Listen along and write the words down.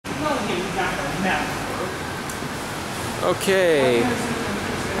Okay.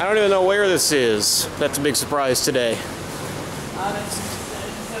 I don't even know where this is. That's a big surprise today.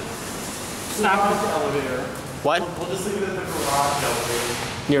 Stop at the elevator. What? We'll just leave it at the garage elevator.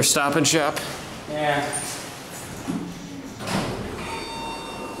 Near Stop and Shop? Yeah.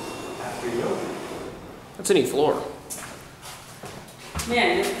 After you. That's a neat floor.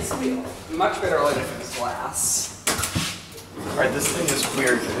 Man, this would be much better light if it was glass. Alright, this thing is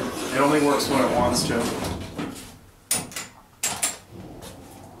weird. It only works when it wants to.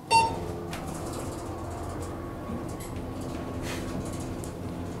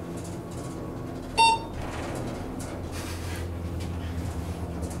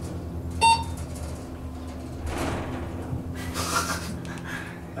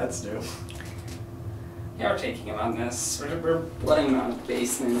 That's new. Yeah, we're taking him on this. We're letting him out of the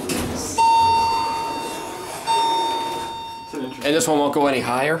basement. And this one won't go any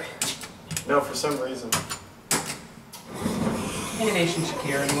higher? No, for some reason. Innovation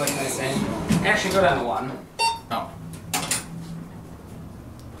security, what can I say? Actually, go down to 1. Oh.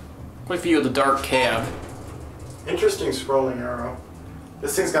 Quick view of the dark cab. Interesting scrolling arrow.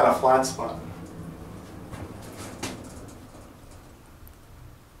 This thing's got a flat spot.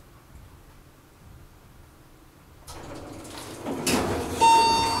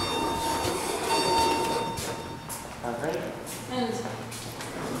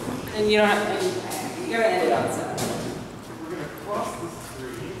 And you don't have, you gotta end it outside. We're gonna cross the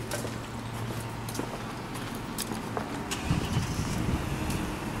street.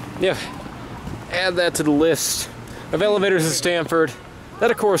 Yeah. Add that to the list of elevators in Stamford.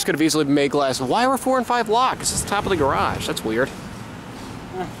 That, of course, could have easily been made glass. Why were 4 and 5 locked? It's just the top of the garage. That's weird.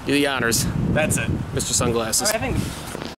 Do the honors. That's it. Mr. Sunglasses. I think